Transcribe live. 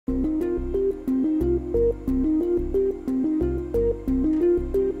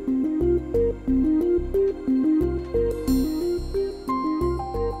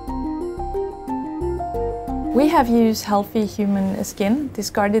have used healthy human skin,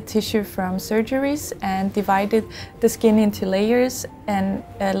 discarded tissue from surgeries, and divided the skin into layers and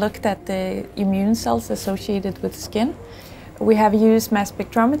looked at the immune cells associated with skin. We have used mass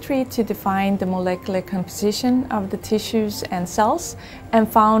spectrometry to define the molecular composition of the tissues and cells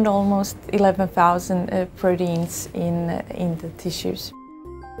and found almost 11,000 proteins in the tissues.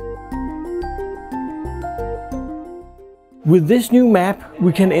 With this new map,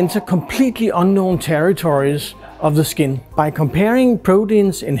 we can enter completely unknown territories of the skin. By comparing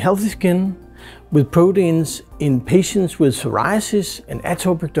proteins in healthy skin with proteins in patients with psoriasis and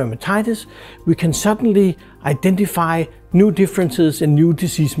atopic dermatitis, we can suddenly identify new differences and new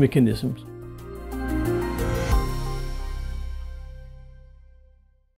disease mechanisms.